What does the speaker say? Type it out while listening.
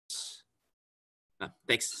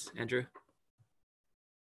Thanks, Andrew.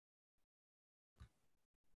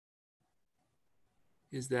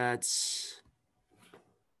 Is that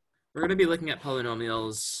we're going to be looking at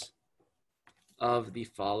polynomials of the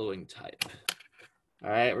following type. All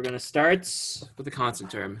right, we're going to start with the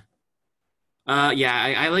constant term.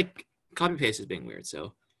 Yeah, I like copy paste as being weird,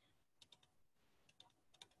 so.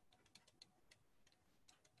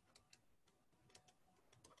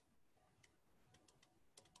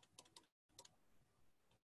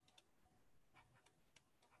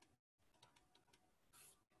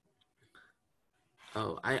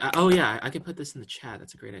 Oh yeah, I could put this in the chat.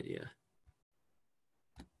 That's a great idea.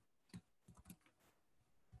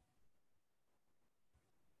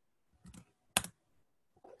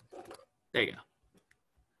 There you go.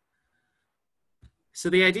 So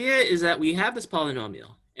the idea is that we have this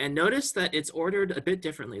polynomial, and notice that it's ordered a bit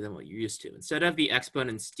differently than what you're used to. Instead of the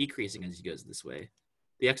exponents decreasing as it goes this way,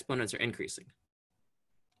 the exponents are increasing.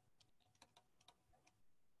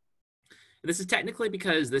 This is technically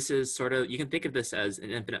because this is sort of, you can think of this as an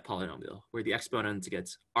infinite polynomial, where the exponent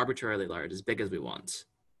gets arbitrarily large, as big as we want.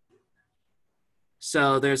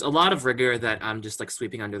 So there's a lot of rigor that I'm just like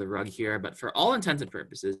sweeping under the rug here, but for all intents and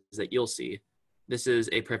purposes that you'll see, this is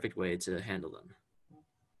a perfect way to handle them.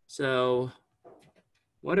 So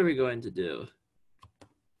what are we going to do?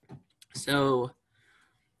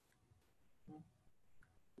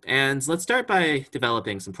 And let's start by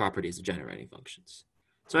developing some properties of generating functions.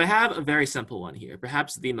 So I have a very simple one here,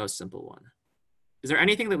 perhaps the most simple one. Is there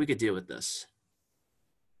anything that we could do with this?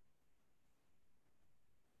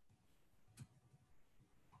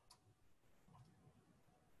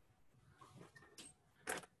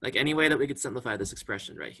 Like any way that we could simplify this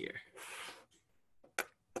expression right here?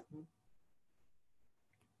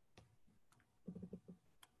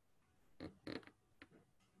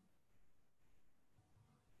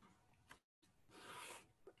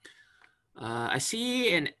 I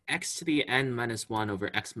see an x to the n minus 1 over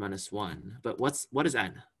x minus 1, but what is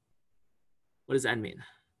n? What does n mean?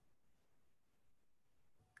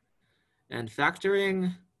 And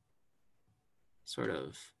factoring, sort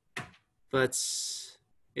of, but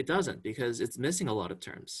it doesn't because it's missing a lot of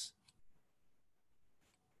terms.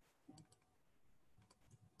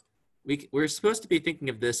 We're supposed to be thinking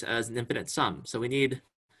of this as an infinite sum, so we need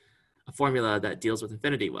a formula that deals with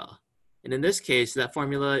infinity well. And in this case, that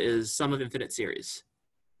formula is sum of infinite series.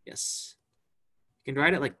 Yes. You can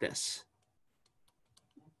write it like this.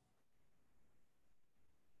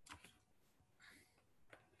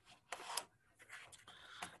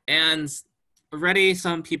 And already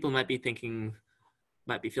some people might be feeling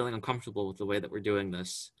uncomfortable with the way that we're doing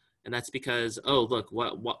this. And that's because, oh, look,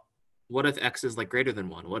 what if x is like greater than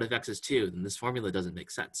 1? What if x is 2? Then this formula doesn't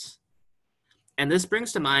make sense. And this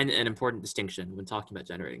brings to mind an important distinction when talking about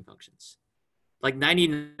generating functions. Like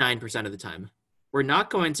 99% of the time, we're not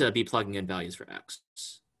going to be plugging in values for x.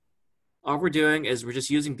 All we're doing is we're just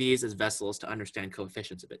using these as vessels to understand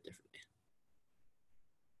coefficients a bit differently.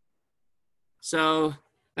 So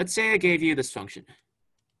let's say I gave you this function.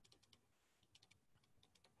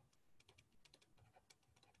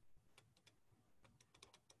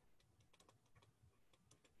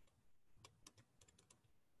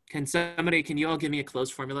 Can you all give me a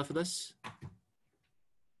closed formula for this?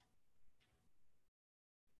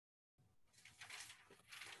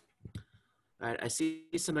 All right, I see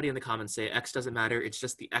somebody in the comments say x doesn't matter, it's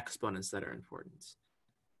just the exponents that are important.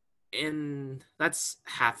 And that's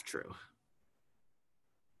half true.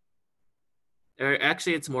 Or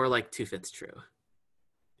actually, it's more like 2/5 true.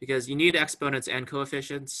 Because you need exponents and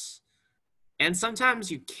coefficients, and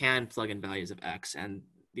sometimes you can plug in values of x and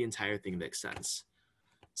the entire thing makes sense.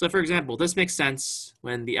 So for example, this makes sense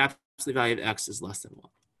when the absolute value of x is less than 1.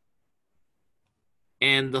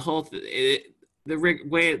 And the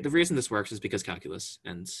reason this works is because calculus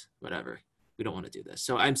and whatever. We don't want to do this.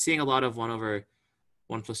 So I'm seeing a lot of 1 over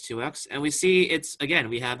 1 plus 2x. And we see it's, again,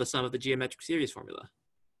 we have the sum of the geometric series formula.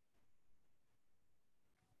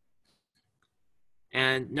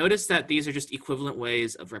 And notice that these are just equivalent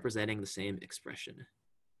ways of representing the same expression.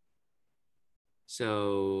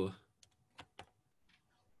 So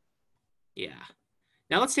yeah.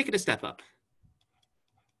 Now let's take it a step up.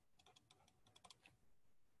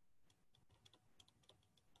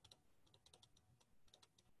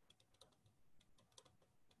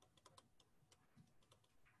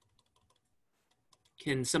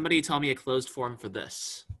 Can somebody tell me a closed form for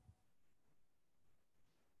this?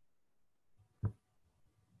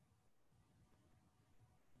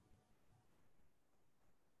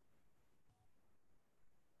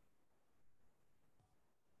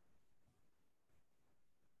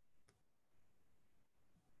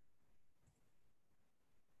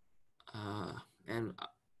 And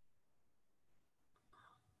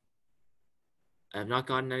I have not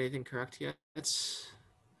gotten anything correct yet.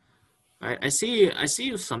 All right, I see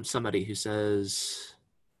somebody who says,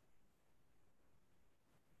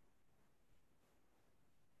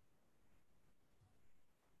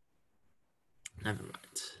 never mind.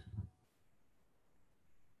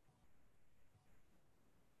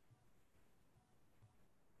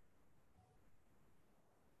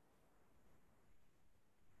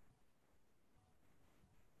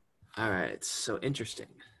 All right, so interesting.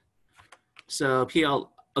 So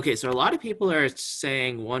PL, okay, so a lot of people are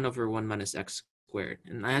saying 1 over 1 minus x squared.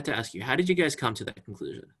 And I had to ask you, how did you guys come to that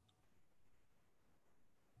conclusion?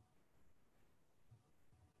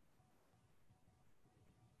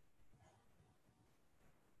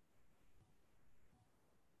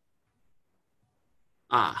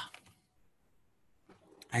 Ah,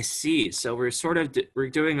 I see. So we're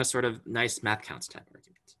doing a sort of nice math counts type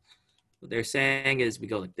argument. What they're saying is we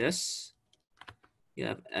go like this. You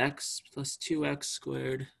have x plus 2x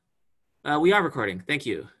squared. We are recording. Thank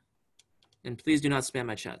you. And please do not spam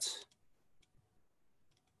my chats.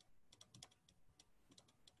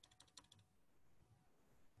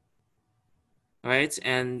 All right,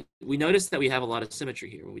 and we notice that we have a lot of symmetry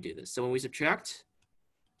here when we do this. So when we subtract,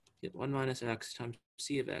 get 1 minus x times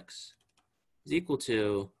c of x is equal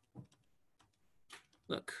to,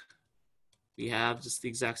 look, we have just the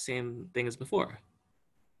exact same thing as before.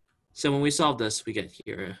 So when we solve this, we get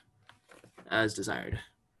here as desired.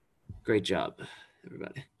 Great job,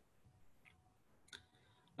 everybody.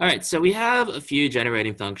 All right, so we have a few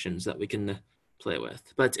generating functions that we can play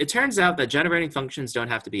with, but it turns out that generating functions don't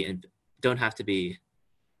have to be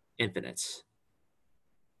infinite.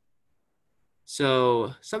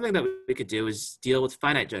 So something that we could do is deal with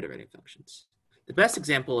finite generating functions. The best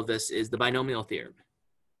example of this is the binomial theorem.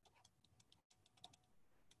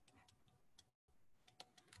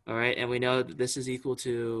 All right, and we know that this is equal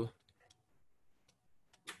to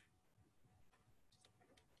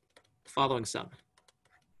the following sum.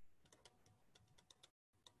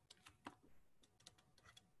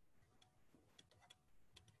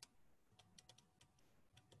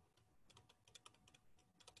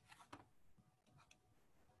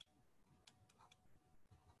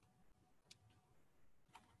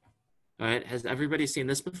 All right, has everybody seen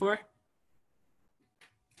this before?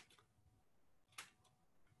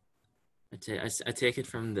 I take it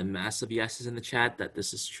from the massive yeses in the chat that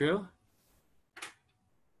this is true.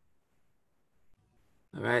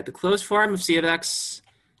 All right, the closed form of c of x,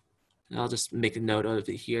 and I'll just make a note of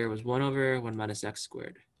it here, was 1 over 1 minus x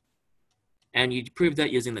squared. And you prove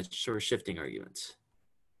that using the sort of shifting argument.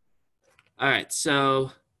 All right,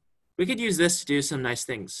 so we could use this to do some nice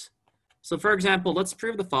things. So for example, let's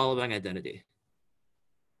prove the following identity.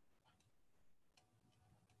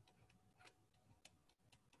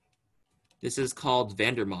 This is called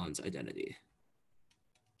Vandermon's identity.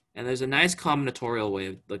 And there's a nice combinatorial way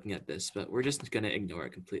of looking at this, but we're just going to ignore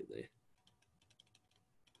it completely.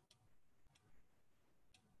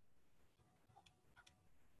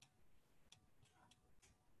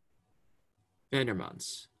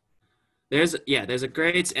 Vandermon's. There's a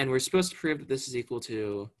great, and we're supposed to prove that this is equal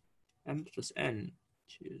to m plus n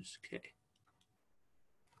choose k.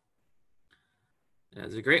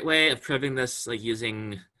 There's a great way of proving this, like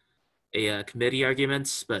using a committee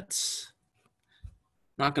argument, but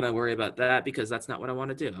not going to worry about that because that's not what I want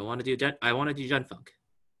to do. I want to do GenFunc.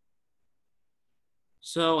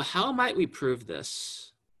 So how might we prove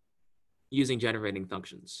this using generating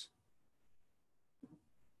functions?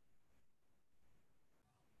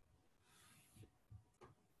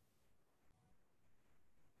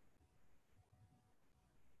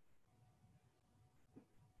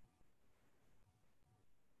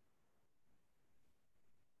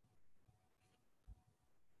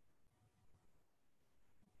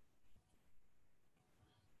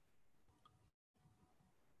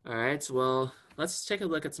 All right, well, let's take a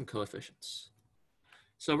look at some coefficients.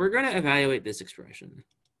 So we're going to evaluate this expression.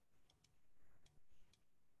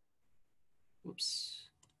 Whoops.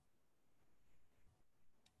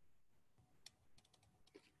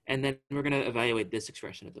 And then we're going to evaluate this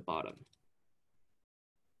expression at the bottom.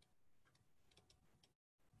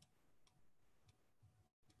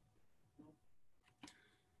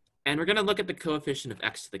 And we're going to look at the coefficient of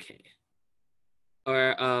x to the k.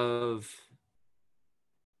 Or of,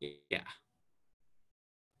 yeah.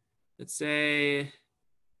 Let's say a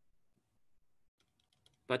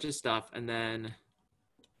bunch of stuff, and then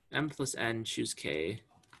m plus n choose k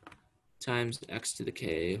times x to the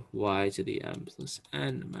k, y to the m plus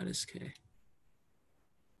n minus k.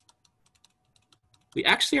 We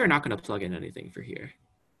actually are not going to plug in anything for here.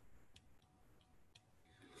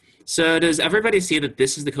 So does everybody see that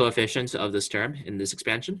this is the coefficient of this term in this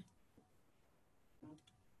expansion?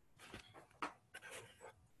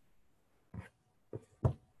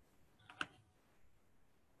 All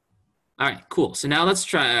right, cool. So now let's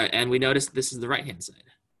try, and we notice this is the right-hand side.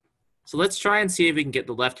 So let's try and see if we can get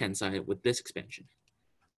the left-hand side with this expansion.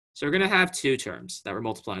 So we're going to have two terms that we're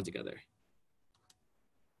multiplying together.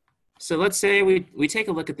 So let's say we take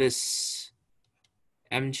a look at this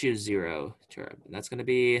m choose 0 term. And that's going to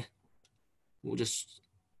be,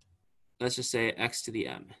 let's just say x to the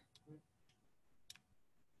m.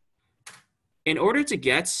 In order to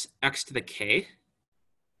get x to the k,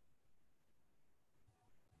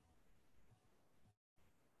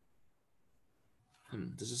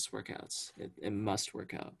 does this work out? It must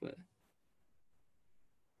work out, but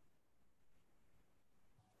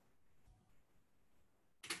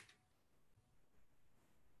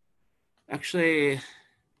actually,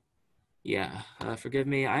 yeah, forgive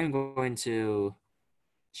me. I'm going to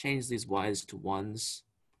change these y's to 1s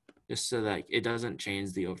just so that it doesn't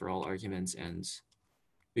change the overall arguments and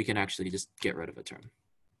we can actually just get rid of a term.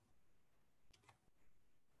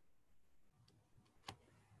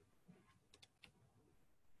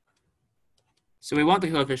 So we want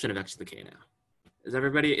the coefficient of x to the k now.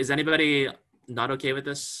 Is anybody not okay with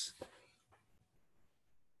this?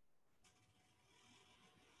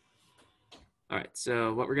 All right,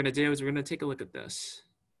 so what we're gonna do is we're gonna take a look at this.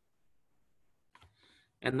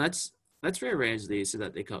 And let's rearrange these so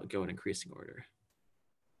that they go in increasing order.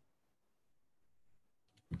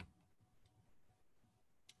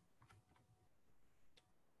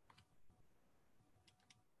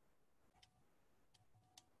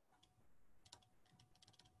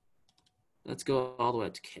 Let's go all the way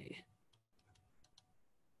up to k.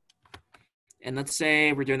 And let's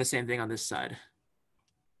say we're doing the same thing on this side.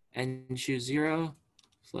 N choose 0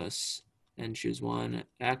 plus n choose 1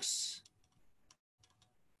 x.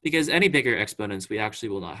 Because any bigger exponents we actually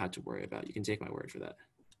will not have to worry about. You can take my word for that.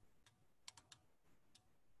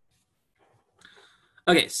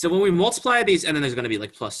 Okay, so when we multiply these, and then there's going to be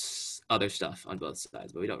like plus other stuff on both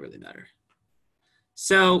sides, but we don't really matter.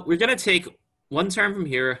 So we're going to take one term from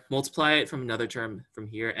here, multiply it from another term from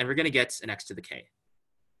here, and we're going to get an x to the k.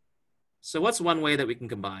 So what's one way that we can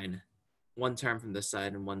combine one term from this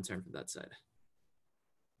side and one term from that side?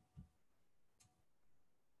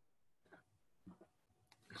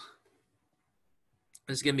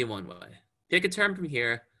 Just give me one way. Pick a term from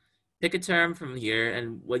here, pick a term from here,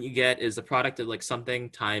 and what you get is the product of like something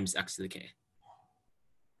times x to the k.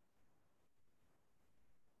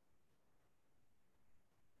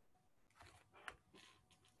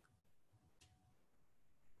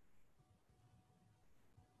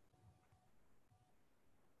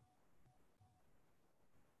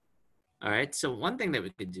 All right, so one thing that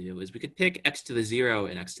we could do is we could pick x to the 0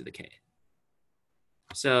 and x to the k.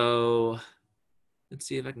 So let's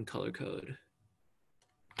see if I can color code.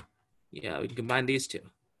 Yeah, we can combine these two.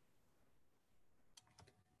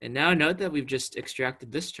 And now note that we've just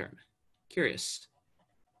extracted this term. Curious.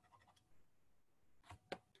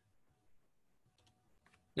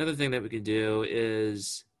 Another thing that we could do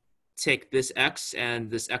is take this x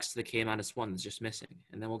and this x to the k minus 1 that's just missing.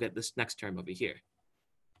 And then we'll get this next term over here.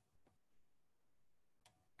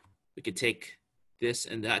 We could take this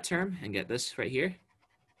and that term and get this right here.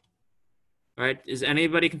 All right, is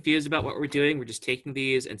anybody confused about what we're doing? We're just taking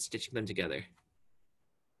these and stitching them together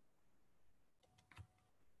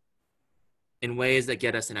in ways that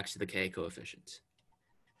get us an x to the k coefficient.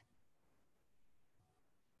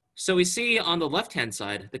 So we see on the left-hand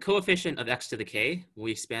side, the coefficient of x to the k, when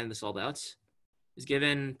we expand this all out, is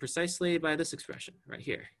given precisely by this expression right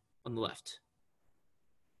here on the left.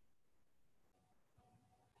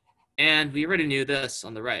 And we already knew this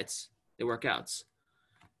on the right. It works out.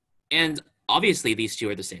 And obviously these two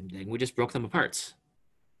are the same thing. We just broke them apart.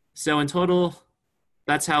 So in total,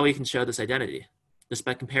 that's how we can show this identity, just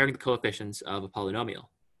by comparing the coefficients of a polynomial.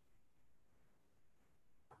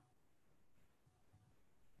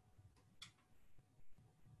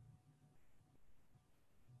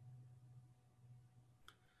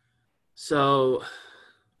 So,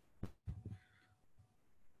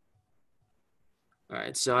 all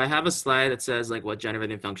right, so I have a slide that says like what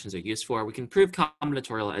generating functions are used for. We can prove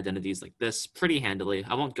combinatorial identities like this pretty handily.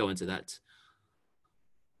 I won't go into that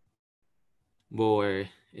more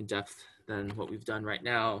in depth than what we've done right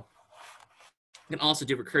now. We can also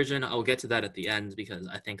do recursion. I'll get to that at the end because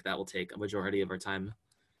I think that will take a majority of our time.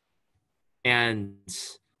 And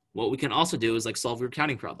what we can also do is like solve group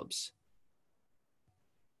counting problems.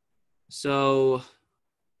 So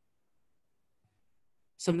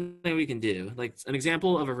something we can do, like an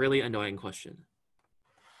example of a really annoying question.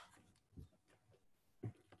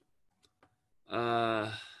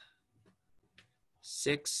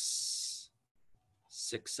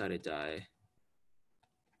 Six-sided die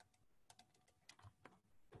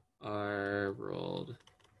are rolled.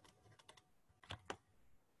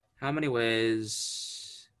 How many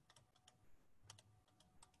ways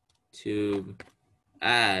to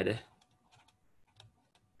add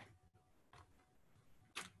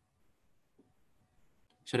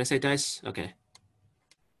should I say dice? Okay.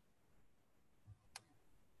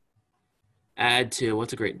 Add to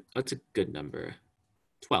what's a good number?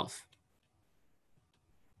 12.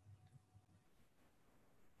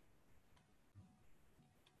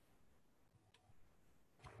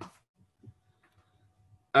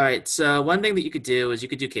 All right, so one thing that you could do is you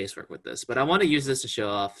could do casework with this, but I want to use this to show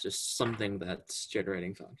off just something that's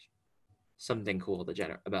generating function, something cool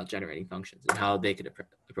about generating functions and how they could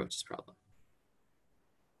approach this problem.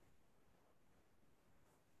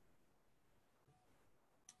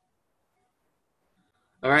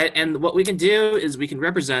 All right, and what we can do is we can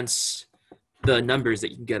represent the numbers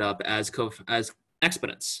that you can get up as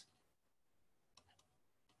exponents.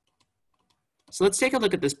 So let's take a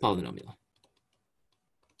look at this polynomial.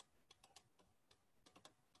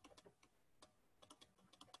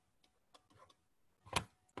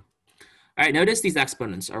 All right, notice these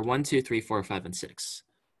exponents are 1, 2, 3, 4, 5, and 6,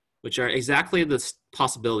 which are exactly the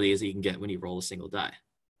possibilities that you can get when you roll a single die.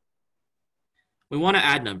 We want to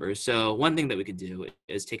add numbers, so one thing that we could do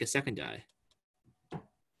is take a second die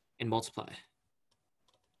and multiply.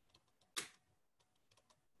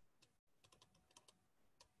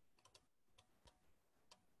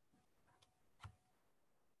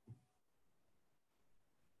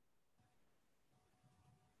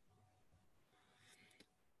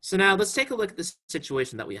 So now let's take a look at the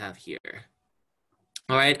situation that we have here.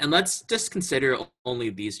 All right, and let's just consider only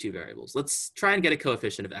these two variables. Let's try and get a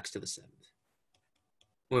coefficient of x to the 7th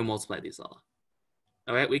when we multiply these all.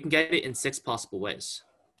 All right, we can get it in 6 possible ways.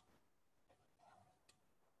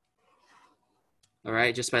 All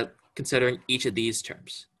right, just by considering each of these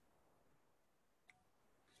terms.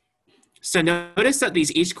 So notice that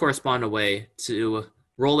these each correspond a way to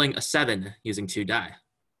rolling a 7 using 2 die.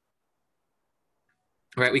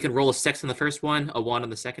 All right, we can roll a 6 on the first one, a 1 on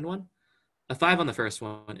the second one, a 5 on the first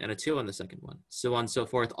one, and a 2 on the second one, so on and so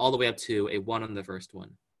forth, all the way up to a 1 on the first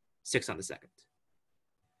one, 6 on the second.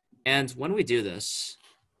 And when we do this,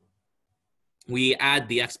 we add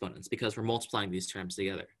the exponents because we're multiplying these terms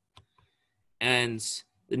together. And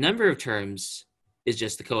the number of terms is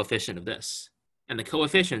just the coefficient of this. And the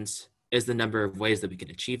coefficient is the number of ways that we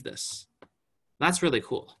can achieve this. That's really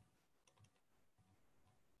cool.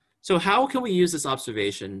 So how can we use this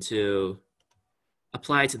observation to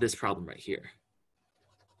apply to this problem right here?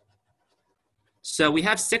 So we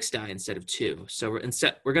have 6 die instead of 2. So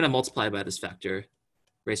we're going to multiply by this factor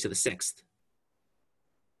raised to the 6th.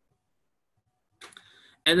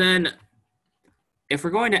 And then if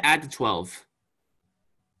we're going to add to 12,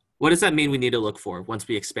 what does that mean we need to look for once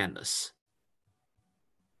we expand this?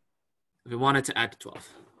 If we wanted to add to 12.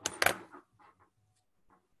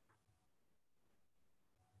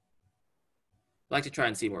 I'd like to try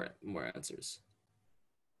and see more answers.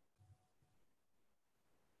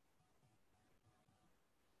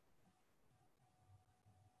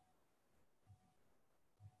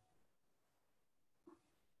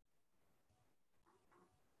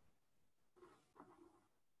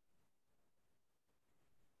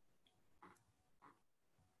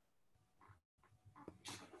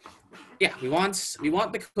 Yeah, we want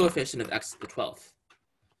the coefficient of x to the 12th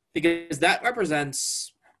because that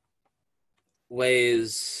represents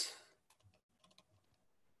ways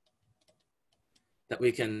that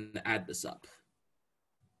we can add this up.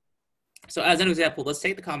 So as an example, let's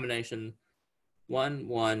take the combination 1,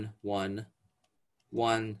 1, 1,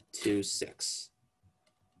 1, 2, 6.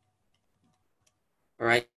 All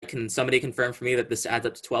right, can somebody confirm for me that this adds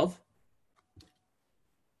up to 12?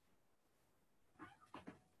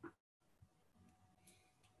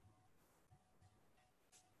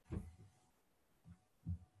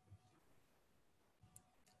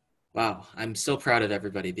 Wow, I'm so proud of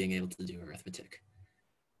everybody being able to do arithmetic.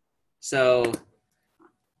 So,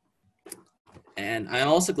 and I'm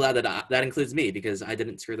also glad that that includes me because I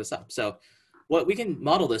didn't screw this up. So what we can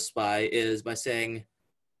model this by is by saying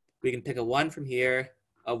we can pick a 1 from here,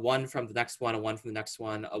 a 1 from the next one, a 1 from the next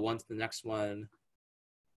one, a 1 from the next one.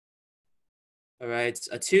 All right,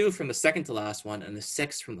 a 2 from the second to last one, and a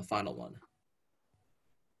 6 from the final one.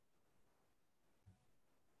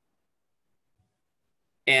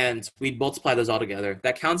 And we multiply those all together.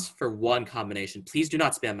 That counts for one combination. Please do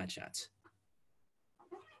not spam my chat.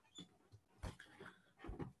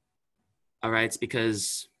 All right, it's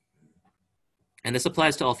because And this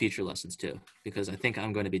applies to all future lessons too, because I think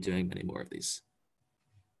I'm going to be doing many more of these.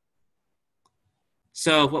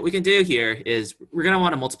 So what we can do here is we're going to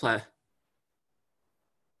want to multiply.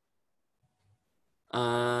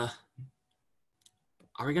 Are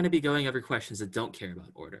we going to be going over questions that don't care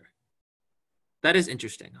about order? That is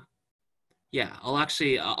interesting. Yeah, I'll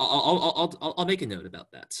actually, I'll make a note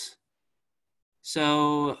about that.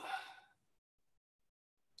 So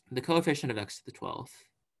the coefficient of x to the 12th.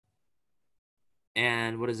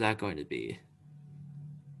 And what is that going to be?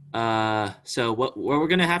 So what we're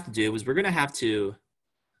going to have to do is we're going to have to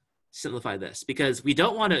simplify this because we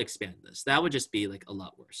don't want to expand this. That would just be like a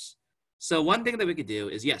lot worse. So one thing that we could do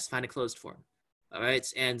is, yes, find a closed form. All right,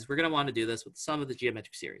 and we're going to want to do this with some of the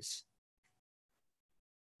geometric series.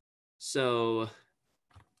 So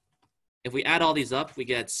if we add all these up, we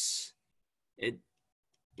get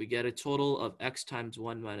a total of x times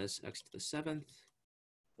 1 minus x to the 7th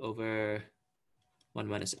over 1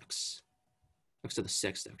 minus x to the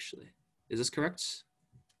 6th, actually. Is this correct?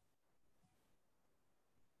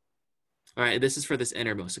 All right, this is for this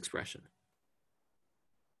innermost expression.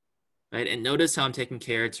 Right, and notice how I'm taking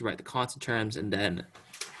care to write the constant terms and then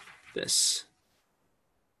this.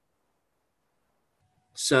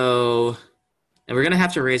 So, and we're gonna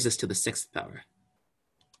have to raise this to the 6th power.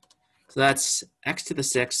 So that's x to the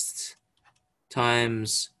 6th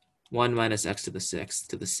times 1 minus x to the 6th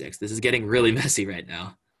to the 6th. This is getting really messy right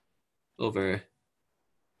now. Over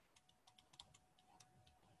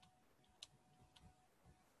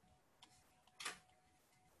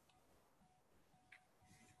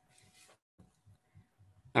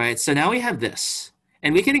all right, so now we have this.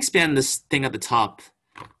 And we can expand this thing at the top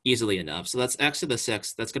easily enough. So that's x to the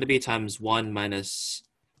 6th. That's going to be times 1 minus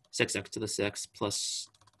 6x to the 6th plus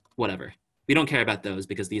whatever. We don't care about those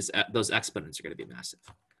because those exponents are going to be massive.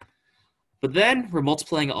 But then we're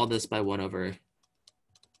multiplying all this by 1 over.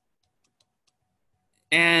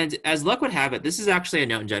 And as luck would have it, this is actually a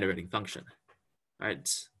known generating function. All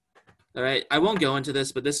right, I won't go into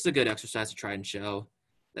this, but this is a good exercise to try and show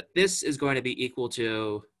that this is going to be equal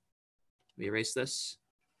to, let me erase this.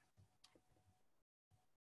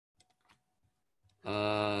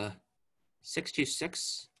 6 choose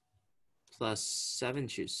 6 plus 7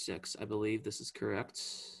 choose 6. I believe this is correct.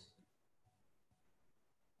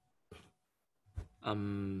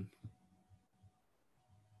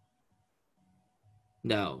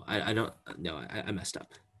 No, I don't, no, I messed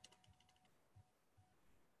up.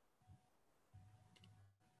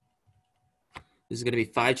 This is going to be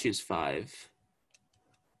 5 choose 5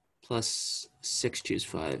 plus 6 choose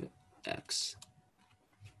 5x.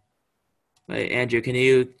 Right, Andrew, can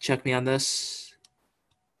you check me on this?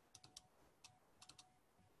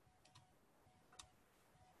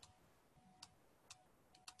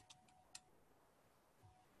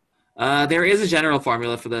 There is a general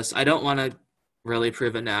formula for this. I don't want to really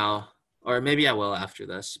prove it now, or maybe I will after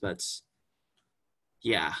this, but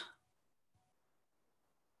yeah.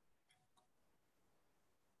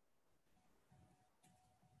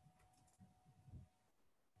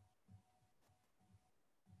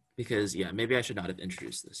 Because, yeah, maybe I should not have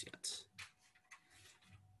introduced this yet.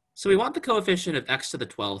 So we want the coefficient of x to the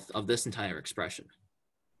 12th of this entire expression.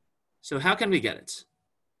 So how can we get it?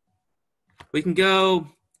 We can go,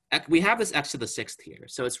 we have this x to the 6th here.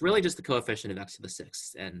 So it's really just the coefficient of x to the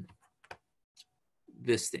 6th and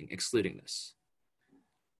this thing, excluding this.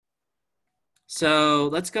 So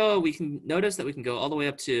let's go, we can notice that we can go all the way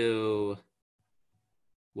up to,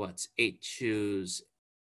 what, 8 choose,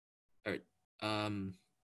 or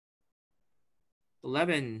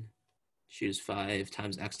 11 choose 5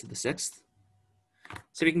 times x to the 6th.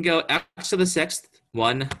 So we can go x to the 6th,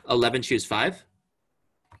 1, 11 choose 5.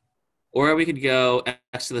 Or we could go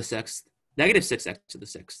x to the 6th, negative 6x to the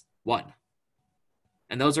 6th, 1.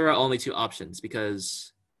 And those are our only two options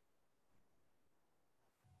because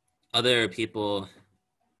other people,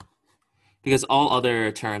 because all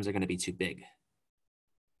other terms are going to be too big.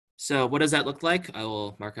 So what does that look like? I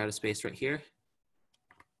will mark out a space right here.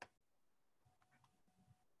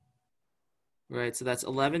 Right, so that's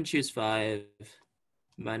 11 choose 5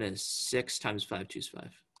 minus 6 times 5 choose 5.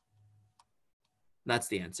 That's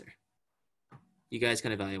the answer. You guys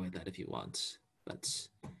can evaluate that if you want. But,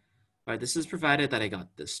 all right, this is provided that I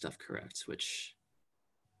got this stuff correct, which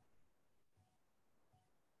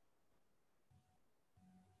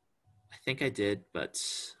I think I did, but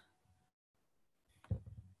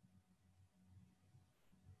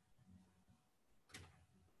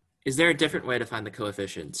is there a different way to find the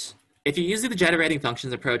coefficients? If you use the generating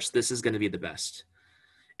functions approach, this is going to be the best.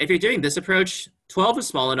 If you're doing this approach, 12 is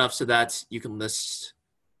small enough so that you can list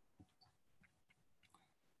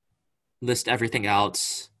list everything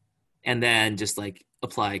out, and then just like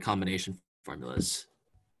apply combination formulas.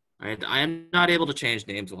 All right, I am not able to change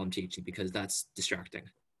names while I'm teaching because that's distracting.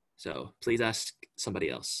 So please ask somebody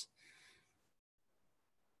else.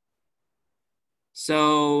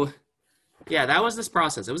 So yeah, that was this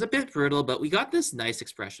process. It was a bit brutal, but we got this nice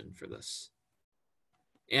expression for this.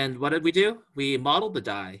 And what did we do? We modeled the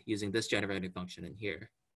die using this generating function in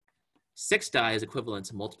here. 6 die is equivalent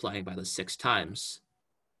to multiplying by the 6 times.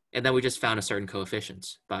 And then we just found a certain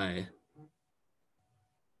coefficient by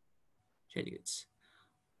changing it.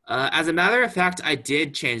 As a matter of fact, I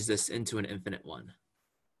did change this into an infinite one.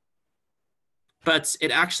 But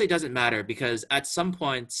it actually doesn't matter because at some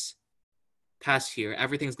point past here,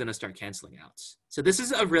 everything's going to start canceling out. So this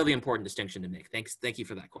is a really important distinction to make. Thank you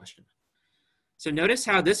for that question. So notice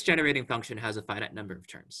how this generating function has a finite number of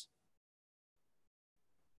terms.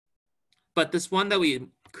 But this one that we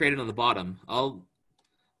created on the bottom, I'll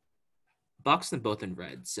box them both in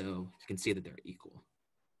red so you can see that they're equal.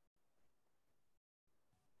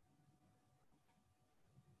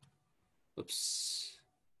 Oops.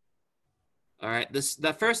 All right, this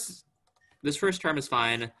first term is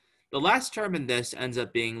fine. The last term in this ends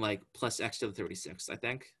up being like plus x to the 36, I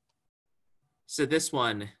think. So this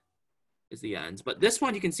one is the end. But this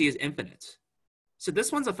one you can see is infinite. So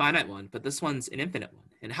this one's a finite one, but this one's an infinite one.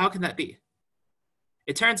 And how can that be?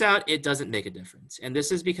 It turns out it doesn't make a difference. And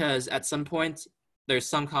this is because at some point, there's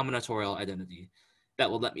some combinatorial identity that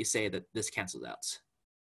will let me say that this cancels out.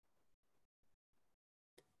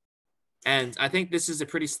 And I think this is a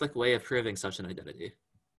pretty slick way of proving such an identity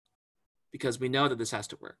because we know that this has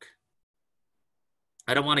to work.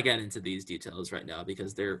 I don't want to get into these details right now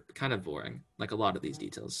because they're kind of boring, like a lot of these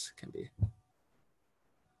details can be.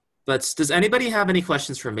 But does anybody have any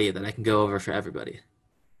questions for me that I can go over for everybody?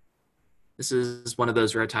 This is one of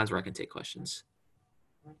those rare times where I can take questions.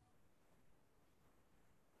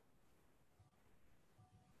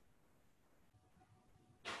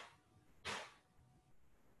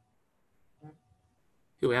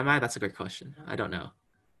 Who am I? That's a great question. I don't know.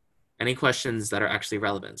 Any questions that are actually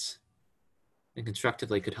relevant and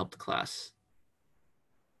constructively could help the class?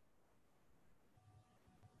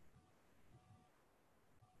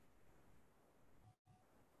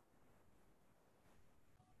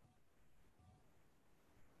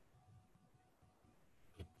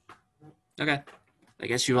 Okay, I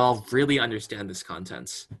guess you all really understand this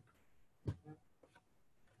content.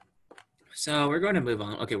 So we're going to move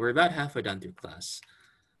on. Okay, we're about halfway done through class.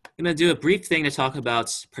 I'm going to do a brief thing to talk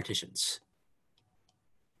about partitions.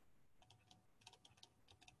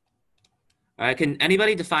 All right, can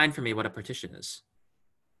anybody define for me what a partition is?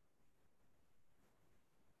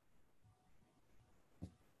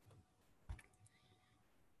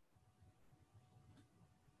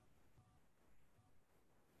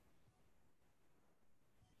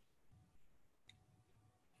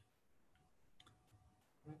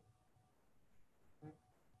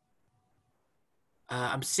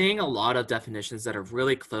 I'm seeing a lot of definitions that are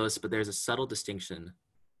really close, but there's a subtle distinction.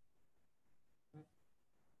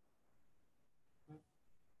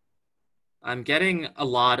 I'm getting a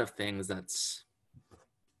lot of things that's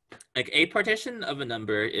like a partition of a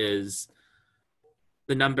number is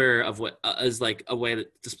the number of what is like a way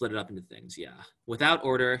to split it up into things. Yeah, without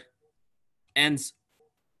order. And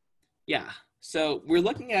yeah, so we're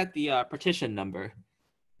looking at the partition number.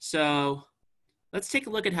 So let's take a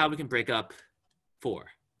look at how we can break up 4.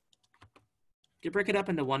 You break it up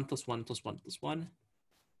into 1 plus 1 plus 1 plus 1.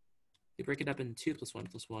 You break it up into 2 plus 1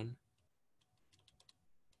 plus 1.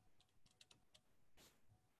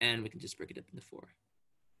 And we can just break it up into 4.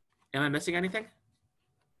 Am I missing anything?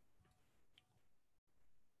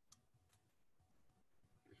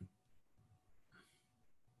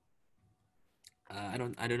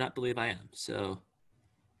 I do not believe I am. So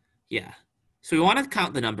yeah. So we want to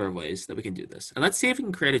count the number of ways that we can do this. And let's see if we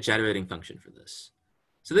can create a generating function for this.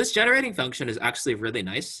 So this generating function is actually really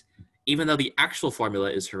nice, even though the actual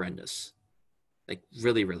formula is horrendous. Like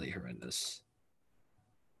really, really horrendous.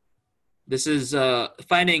 This is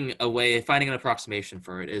finding an approximation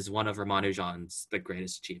for it is one of Ramanujan's the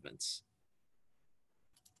greatest achievements.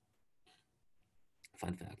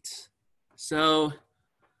 Fun facts. So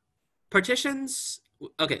partitions,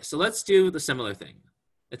 okay, so let's do the similar thing.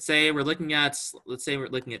 Let's say we're looking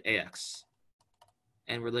at AX.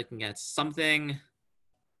 And we're looking at something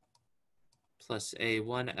plus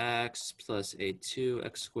a1x plus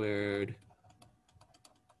a2x squared.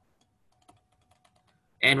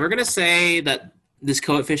 And we're going to say that this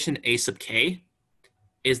coefficient a sub k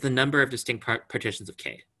is the number of distinct partitions of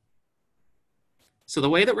k. So the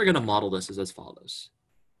way that we're going to model this is as follows.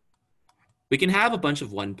 We can have a bunch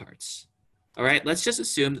of 1 parts. All right, let's just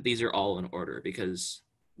assume that these are all in order because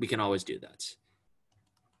we can always do that.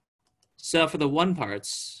 So for the 1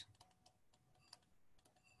 parts,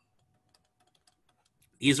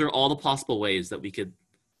 these are all the possible ways that we could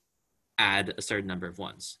add a certain number of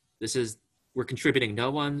ones. We're contributing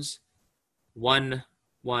no ones, 1,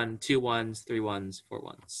 1, 2 ones, 3 ones, 4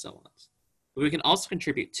 ones, so on. But we can also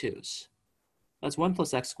contribute 2s. That's 1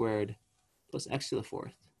 plus x squared plus x to the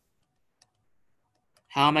 4th.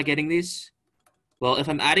 How am I getting these? Well, if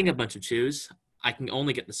I'm adding a bunch of 2s, I can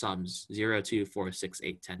only get the sums 0, 2, 4, 6,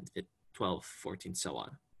 8, 10, 12, 14, so on.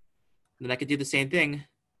 And then I could do the same thing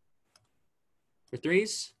for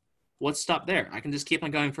 3s. Let's stop there. I can just keep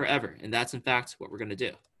on going forever. And that's, in fact, what we're going to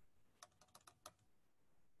do.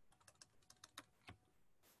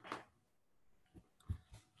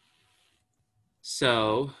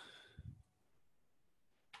 So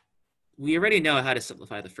we already know how to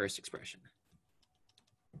simplify the first expression.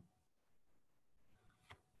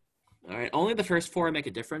 All right, only the first 4 make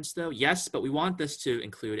a difference, though. Yes, but we want this to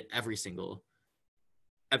include every single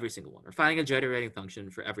one. We're finding a generating function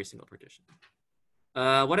for every single partition.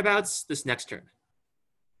 What about this next term?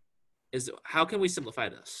 How can we simplify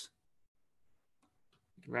this?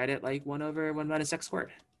 Write it like 1 over 1 minus x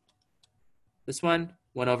squared. This one,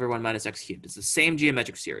 1 over 1 minus x cubed. It's the same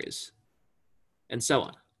geometric series, and so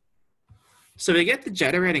on. So we get the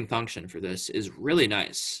generating function for this is really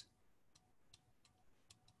nice.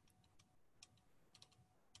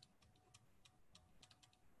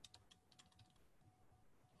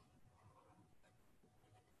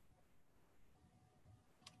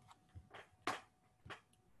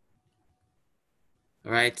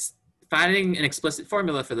 All right, finding an explicit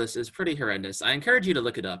formula for this is pretty horrendous. I encourage you to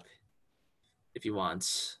look it up if you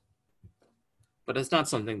want, but it's not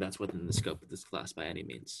something that's within the scope of this class by any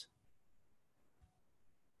means.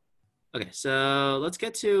 Okay, so let's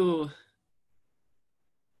get to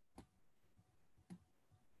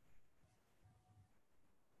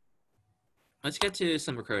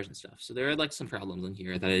some recursion stuff. So there are like some problems in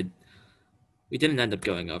here that we didn't end up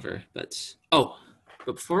going over, but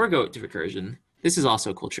before we go to recursion, this is also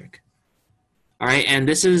a cool trick. All right, and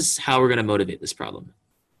this is how we're going to motivate this problem.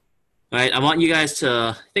 All right, I want you guys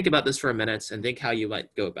to think about this for a minute and think how you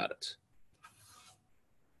might go about it.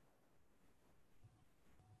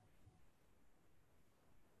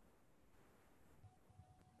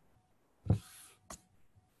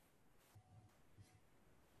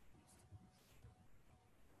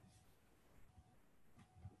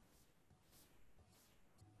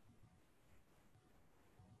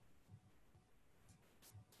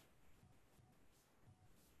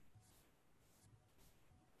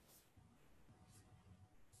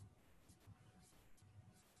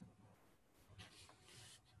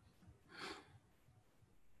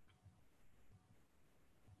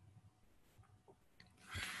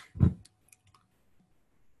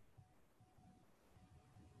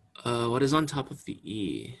 What is on top of the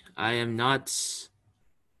E? I am not...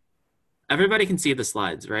 Everybody can see the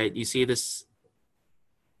slides, right? You see this?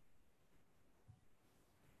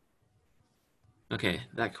 Okay,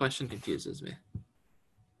 that question confuses me.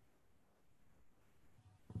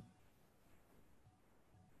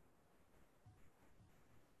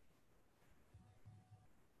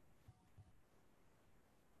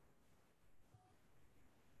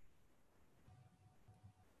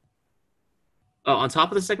 Oh, on top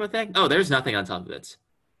of the sigma thing? Oh, there's nothing on top of it.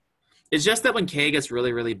 It's just that when k gets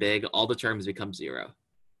really, really big, all the terms become 0.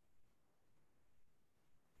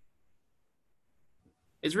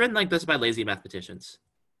 It's written like this by lazy mathematicians.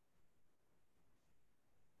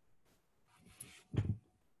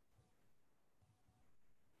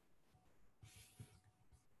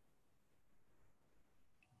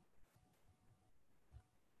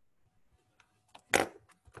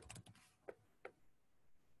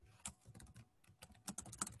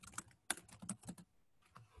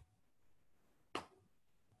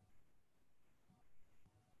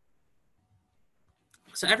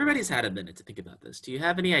 So everybody's had a minute to think about this. Do you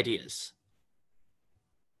have any ideas?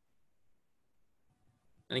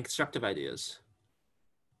 Any constructive ideas?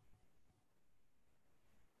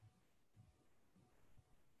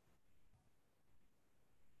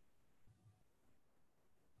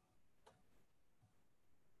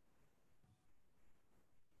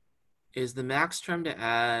 Is the max term to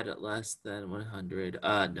add less than 100?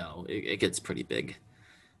 No, it gets pretty big.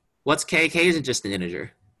 What's k? K isn't just an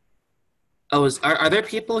integer. Oh, are there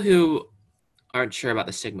people who aren't sure about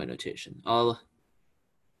the sigma notation? I'll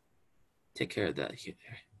take care of that here.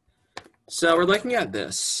 So we're looking at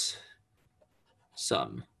this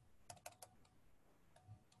sum.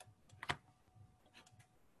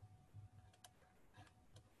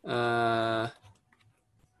 I'm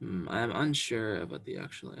unsure of what the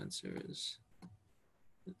actual answer is.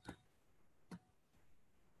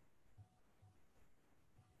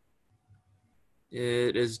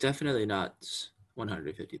 It is definitely not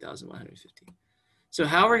 150,150. So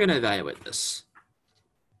how are we going to evaluate this?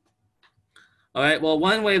 All right, well,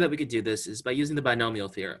 one way that we could do this is by using the binomial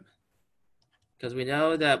theorem, because we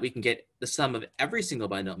know that we can get the sum of every single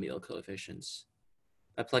binomial coefficients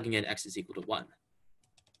by plugging in x is equal to 1.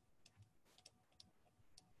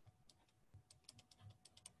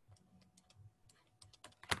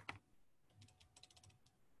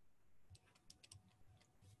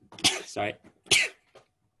 Sorry.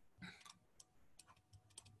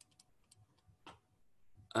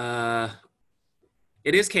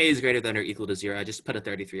 It is k is greater than or equal to 0. I just put a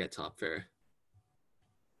 33 at top for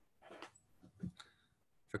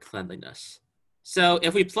cleanliness. So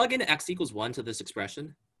if we plug in x equals 1 to this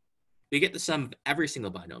expression, we get the sum of every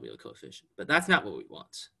single binomial coefficient, but that's not what we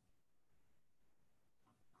want.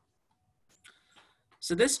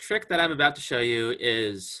 So this trick that I'm about to show you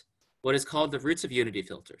is what is called the roots of unity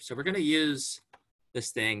filter. So we're going to use this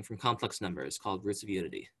thing from complex numbers called roots of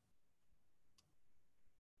unity,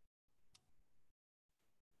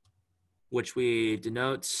 which we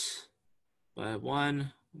denote by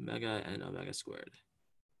 1 omega and omega squared.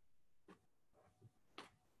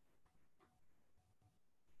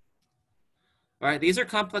 All right, these are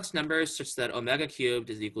complex numbers such that omega cubed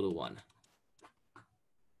is equal to 1.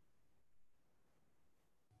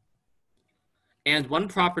 And one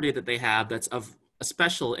property that they have that's of a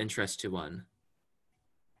special interest to one.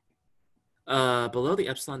 Below the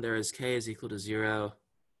epsilon, there is k is equal to 0,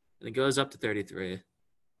 and it goes up to 33.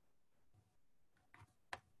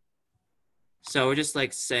 So we're just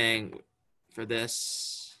like saying for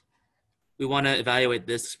this, we want to evaluate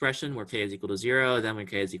this expression where k is equal to 0, then when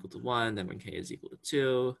k is equal to 1, then when k is equal to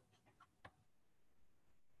 2.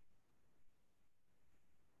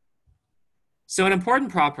 So an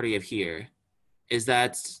important property of here is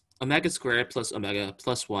that omega squared plus omega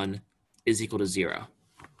plus 1 is equal to 0.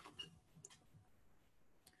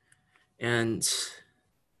 And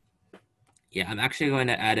yeah, I'm actually going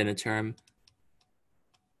to add in a term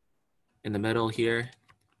in the middle here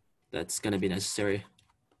that's going to be necessary.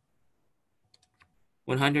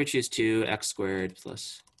 100 choose 2 x squared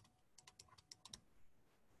plus.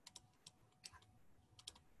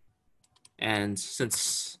 And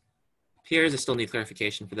since Here's I still need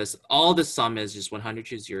clarification for this. All the sum is just 100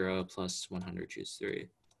 choose 0 plus 100 choose 3.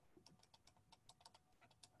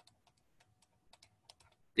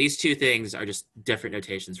 These two things are just different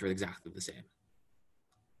notations for exactly the same.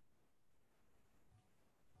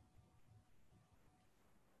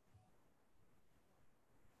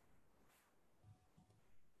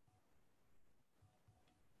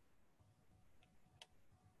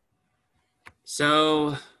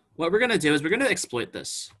 So what we're going to do is we're going to exploit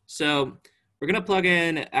this. So we're going to plug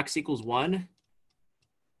in x equals 1,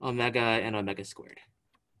 omega, and omega squared.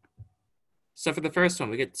 So for the first one,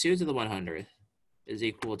 we get 2 to the 100th is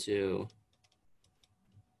equal to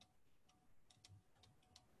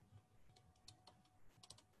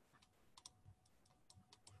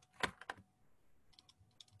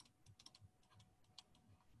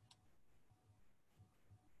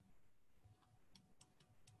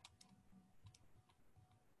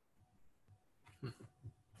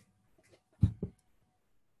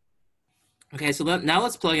okay, so now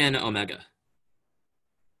let's plug in omega.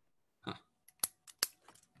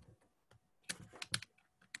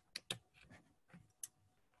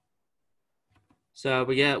 So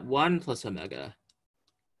we get 1 plus omega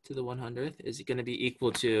to the 100th is going to be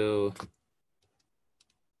equal to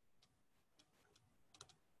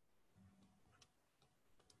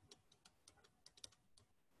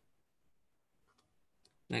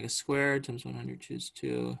omega squared times 100 choose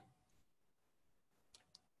 2.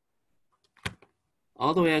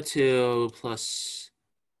 All the way up to plus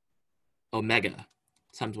omega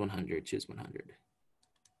times 100 choose 100.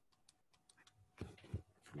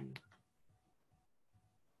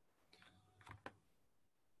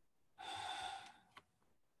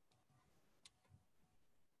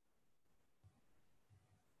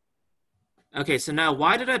 Okay, so now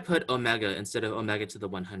why did I put omega instead of omega to the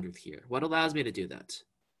 100th here? What allows me to do that?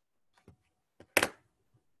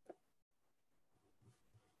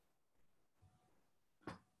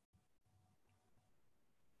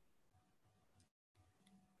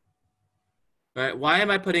 All right, why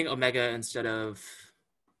am I putting omega instead of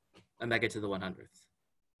omega to the 100th?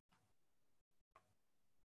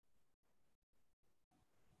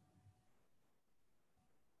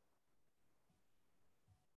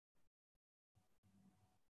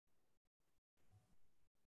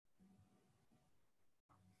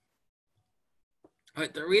 All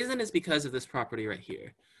right, the reason is because of this property right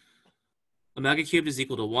here. Omega cubed is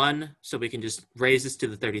equal to 1, so we can just raise this to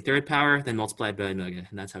the 33rd power, then multiply it by omega,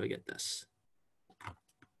 and that's how we get this.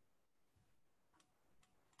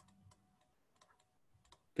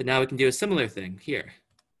 But now we can do a similar thing here.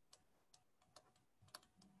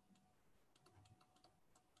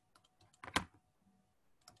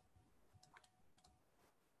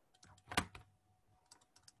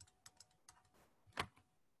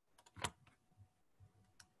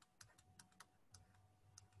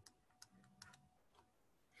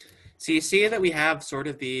 So you see that we have sort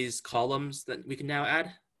of these columns that we can now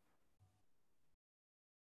add.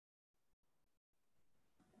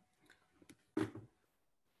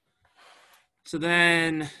 So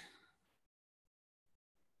then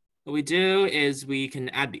what we do is we can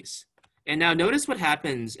add these. And now notice what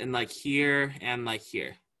happens in like here and like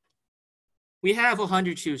here. We have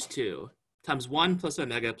 100 choose 2 times 1 plus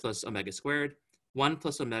omega squared, 1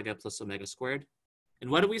 plus omega squared. And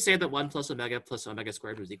what do we say that 1 plus omega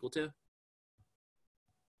squared was equal to?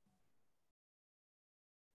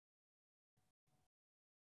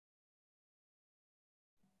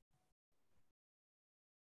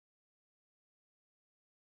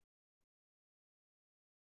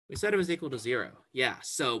 We said it was equal to 0. Yeah,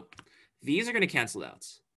 so these are going to cancel out.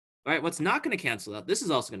 All right, what's not going to cancel out? This is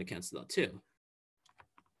also going to cancel out too.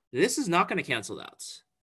 This is not going to cancel out.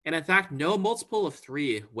 And in fact, no multiple of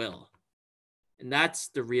 3 will. And that's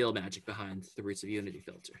the real magic behind the roots of unity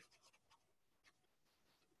filter.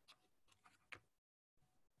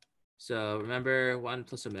 So remember, 1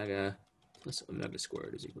 plus omega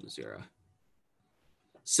squared is equal to 0.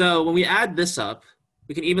 So when we add this up,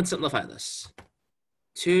 we can even simplify this.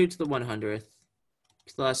 2 to the 100th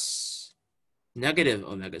plus negative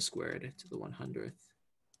omega squared to the 100th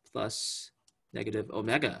plus negative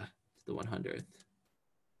omega to the 100th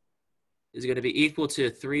is going to be equal to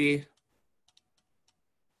 3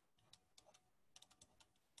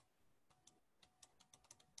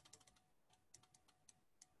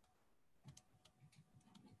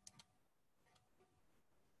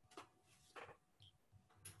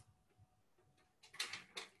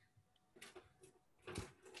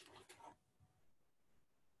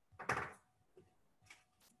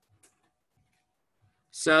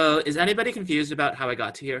 So is anybody confused about how I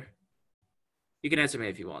got to here? You can answer me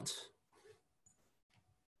if you want.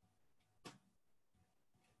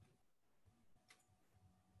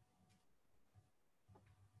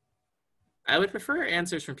 I would prefer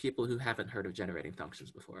answers from people who haven't heard of generating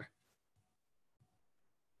functions before.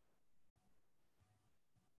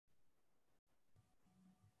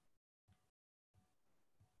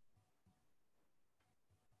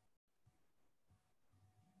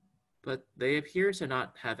 But they appear to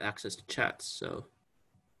not have access to chats, so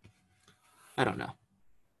I don't know.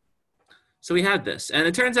 So we have this, and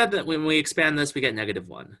it turns out that when we expand this, we get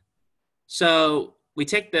 -1. So we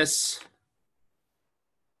take this.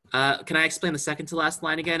 Can I explain the second to last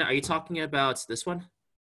line again? Are you talking about this one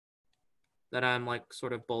that I'm like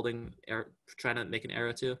sort of bolding, trying to make an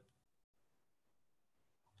arrow to?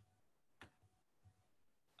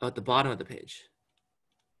 Oh, at the bottom of the page.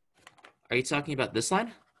 Are you talking about this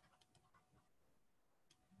line?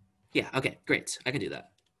 Yeah, okay, great. I can do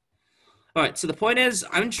that. All right, so the point is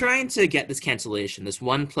I'm trying to get this cancellation, this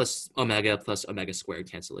 1 plus omega squared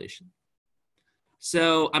cancellation.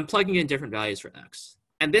 So I'm plugging in different values for x.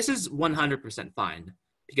 And this is 100% fine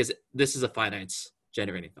because this is a finite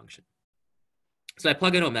generating function. So I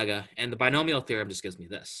plug in omega, and the binomial theorem just gives me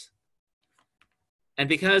this. And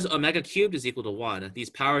because omega cubed is equal to 1, these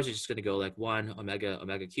powers are just going to go like 1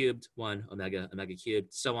 omega cubed, 1 omega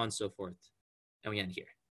cubed, so on and so forth. And we end here.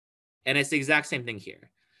 And it's the exact same thing here.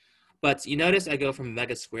 But you notice I go from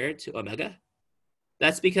omega squared to omega.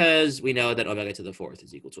 That's because we know that omega to the 4th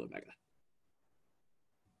is equal to omega.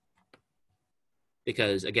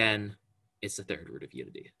 Because again, it's the third root of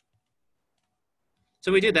unity.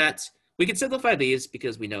 So we do that. We can simplify these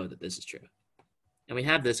because we know that this is true. And we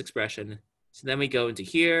have this expression. So then we go into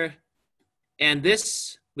here. And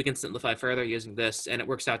this, we can simplify further using this. And it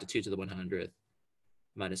works out to 2 to the 100th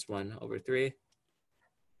minus 1 over 3.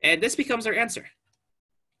 And this becomes our answer.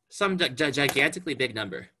 Some gigantically big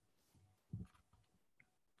number.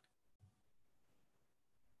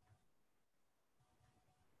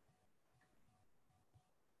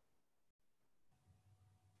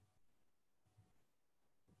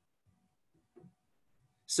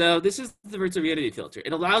 So this is the roots of unity filter.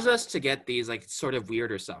 It allows us to get these like sort of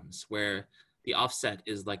weirder sums where the offset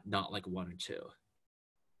is like not like 1 or 2.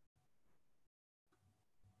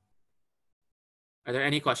 Are there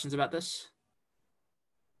any questions about this?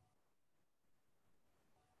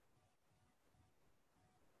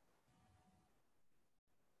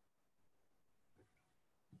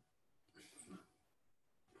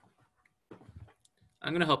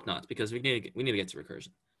 I'm gonna hope not, because we need to get to recursion.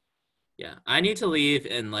 Yeah, I need to leave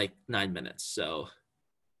in like 9 minutes, so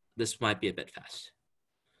this might be a bit fast.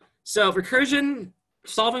 So recursion,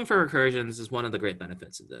 solving for recursions is one of the great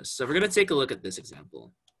benefits of this. So we're gonna take a look at this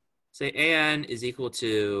example. Say an is equal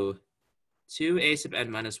to 2a sub n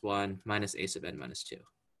minus 1 minus a sub n minus 2.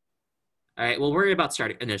 All right, we'll worry about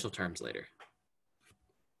starting initial terms later.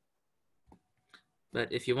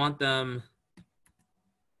 But if you want them,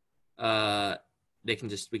 we can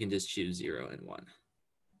just choose 0 and 1.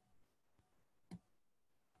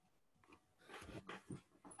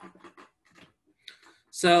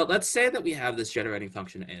 So let's say that we have this generating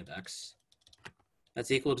function a of x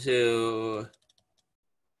that's equal to,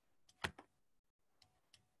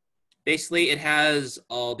 basically it has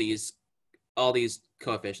all these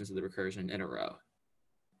coefficients of the recursion in a row.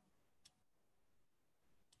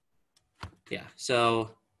 Yeah,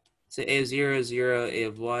 so say a of 0 is 0, a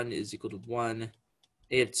of 1 is equal to 1,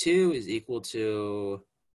 a of 2 is equal to,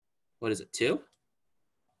 what is it, 2?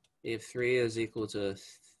 A of 3 is equal to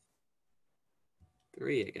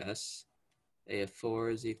 3, I guess. A of 4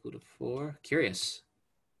 is equal to 4. Curious.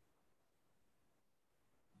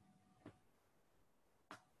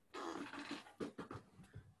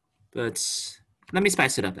 But let me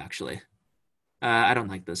spice it up, actually. I don't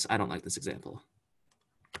like this. I don't like this example.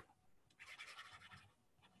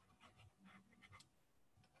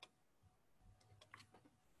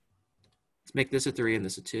 Let's make this a 3 and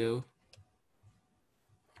this a 2.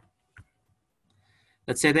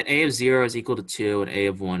 Let's say that a of 0 is equal to 2 and a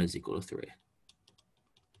of 1 is equal to 3.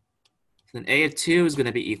 Then a of 2 is going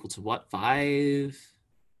to be equal to what, 5?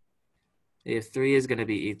 A of 3 is going to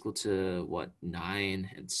be equal to what, 9,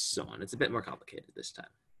 and so on. It's a bit more complicated this time.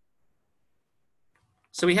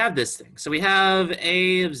 So we have this thing. So we have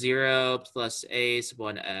a of 0 plus a sub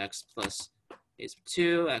 1x plus a sub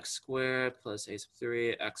 2 x squared plus a sub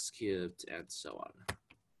 3 x cubed, and so on.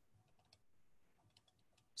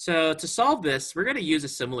 So to solve this, we're going to use a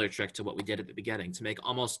similar trick to what we did at the beginning to make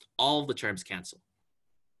almost all of the terms cancel.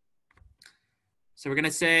 So we're going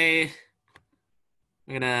to say,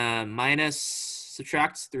 we're going to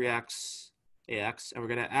subtract 3x ax, and we're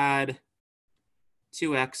going to add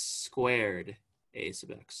 2x squared a sub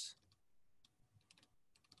x.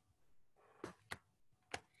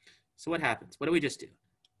 So what happens? What do we just do?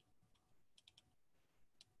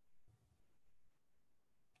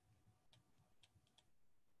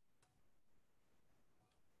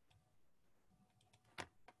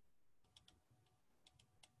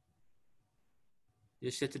 You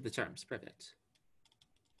just shifted the terms. Perfect.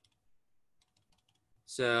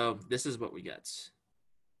 So this is what we get.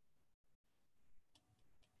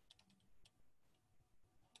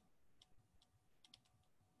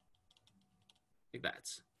 Like that.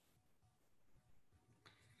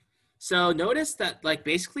 So notice that like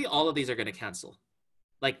basically all of these are going to cancel.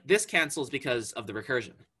 Like this cancels because of the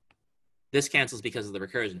recursion. This cancels because of the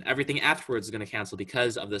recursion. Everything afterwards is going to cancel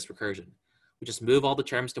because of this recursion. We just move all the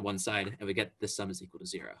terms to one side and we get this sum is equal to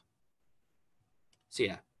 0. So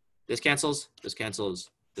yeah, this cancels, this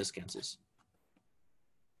cancels, this cancels.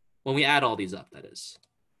 When we add all these up, that is.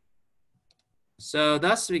 So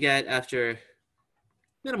thus we get, after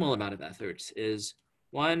minimal amount of effort, is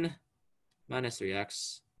 1 minus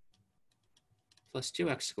 3x plus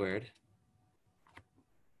 2x squared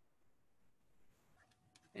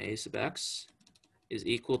a sub x is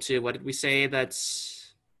equal to, what did we say that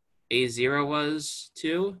a0 was?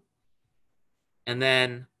 2. And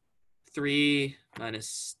then 3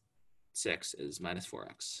 minus 6 is minus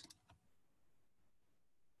 4x.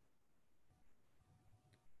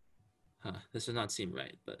 This does not seem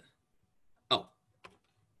right, but oh,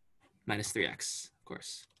 minus 3x, of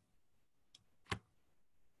course.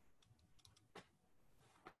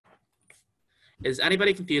 Is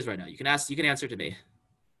anybody confused right now? You can answer to me.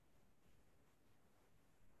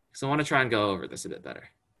 So I want to try and go over this a bit better.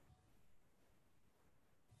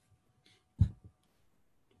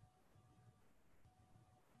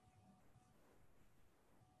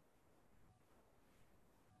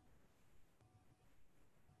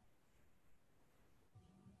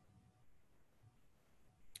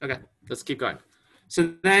 Okay, let's keep going.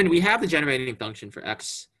 So then we have the generating function for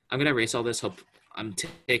x. I'm going to erase all this. Hope I'm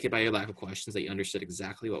taken by your lack of questions that you understood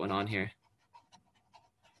exactly what went on here.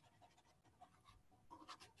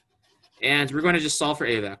 And we're going to just solve for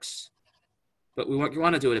a of x. But we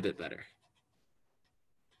want to do it a bit better.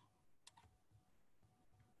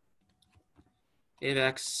 A of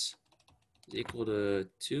x is equal to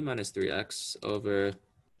 2 minus 3x over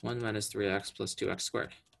 1 minus 3x plus 2x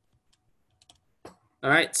squared. All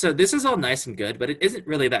right, so this is all nice and good, but it isn't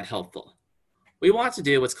really that helpful. we want to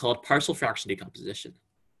do what's called partial fraction decomposition.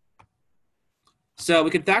 So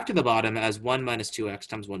we can factor the bottom as 1 minus 2x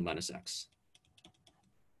times 1 minus x.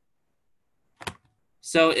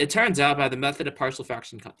 So it turns out by the method of partial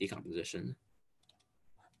fraction decomposition,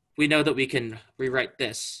 we know that we can rewrite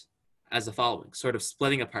this as the following, sort of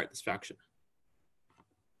splitting apart this fraction.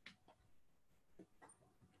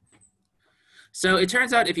 So it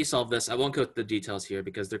turns out if you solve this, I won't go through the details here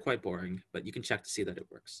because they're quite boring, but you can check to see that it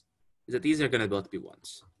works, is that these are going to both be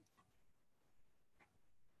 1s.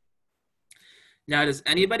 Now, does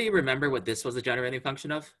anybody remember what this was a generating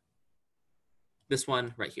function of? This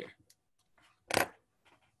one right here.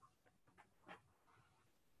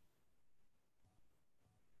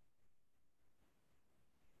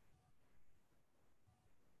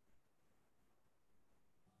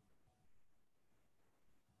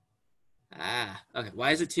 Ah, okay.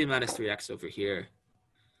 Why is it 2 minus 3x over here?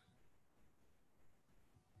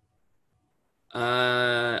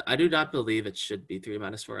 I do not believe it should be 3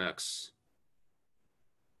 minus 4x.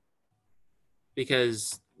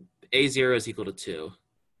 Because a0 is equal to 2.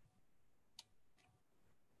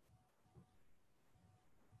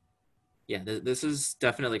 Yeah, this is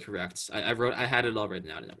definitely correct. I had it all written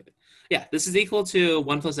out and everything. Yeah, this is equal to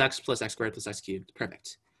 1 plus x squared plus x cubed.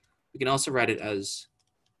 Perfect. We can also write it as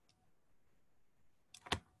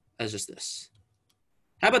just this.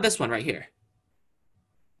 How about this one right here?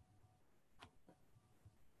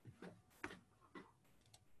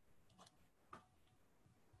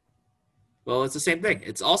 Well, it's the same thing.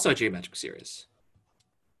 It's also a geometric series.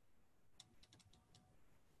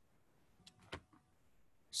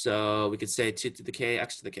 So we could say 2 to the k,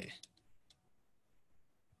 x to the k.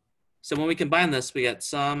 So when we combine this, we get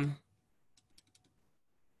some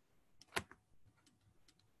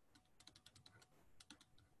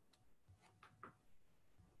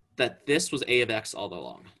that this was a of x all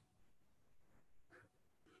along.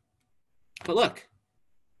 But look,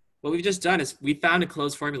 what we've just done is we found a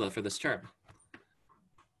closed formula for this term.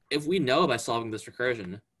 If we know by solving this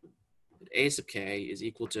recursion that a sub k is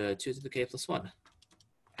equal to 2 to the k plus 1.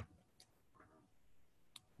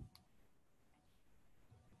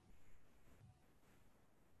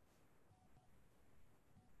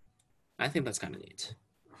 I think that's kind of neat.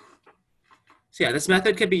 So yeah, this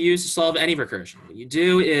method could be used to solve any recursion. What you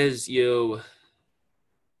do is you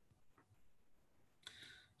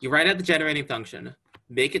write out the generating function,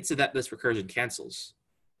 make it so that this recursion cancels,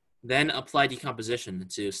 then apply decomposition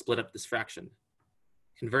to split up this fraction,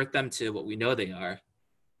 convert them to what we know they are,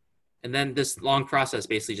 and then this long process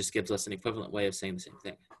basically just gives us an equivalent way of saying the same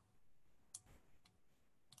thing.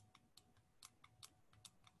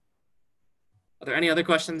 Are there any other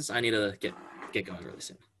questions? I need to get going really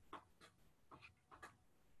soon.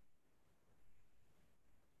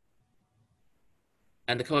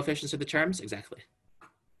 And the coefficients of the terms? Exactly.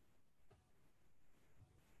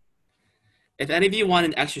 If any of you want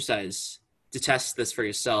an exercise to test this for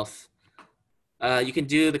yourself, you can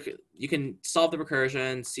solve the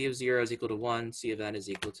recursion. C of 0 is equal to 1. C of n is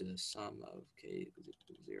equal to the sum of k is equal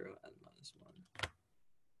to 0 n minus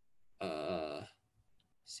 1.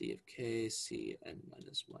 C of k, c n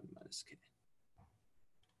minus 1 minus k.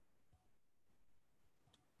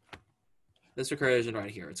 This recursion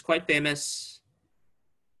right here, it's quite famous.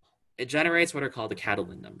 It generates what are called the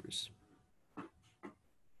Catalan numbers.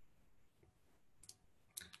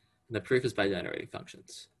 And the proof is by generating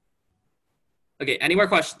functions. Okay, any more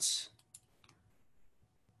questions?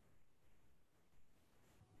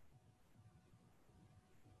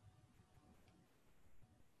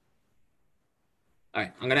 All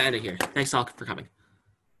right, I'm gonna end it here. Thanks all for coming.